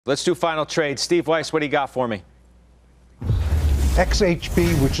Let's do final trade. Steve Weiss, what do you got for me?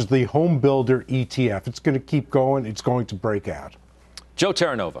 XHB, which is the home builder ETF. It's going to keep going. It's going to break out. Joe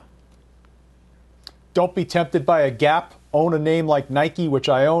Terranova. Don't be tempted by a gap. Own a name like Nike, which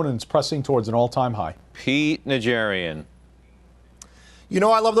I own, and it's pressing towards an all-time high. Pete Najarian. You know,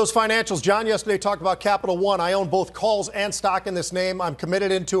 I love those financials. John yesterday talked about Capital One. I own both calls and stock in this name. I'm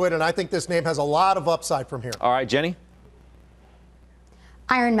committed into it, and I think this name has a lot of upside from here. All right, Jenny.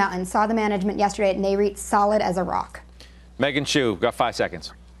 Iron Mountain saw the management yesterday at Nareit, solid as a rock. Megan Chu, got 5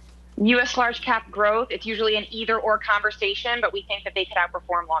 seconds. U.S. large cap growth, it's usually an either or conversation, but we think that they could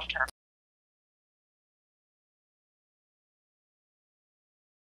outperform long term.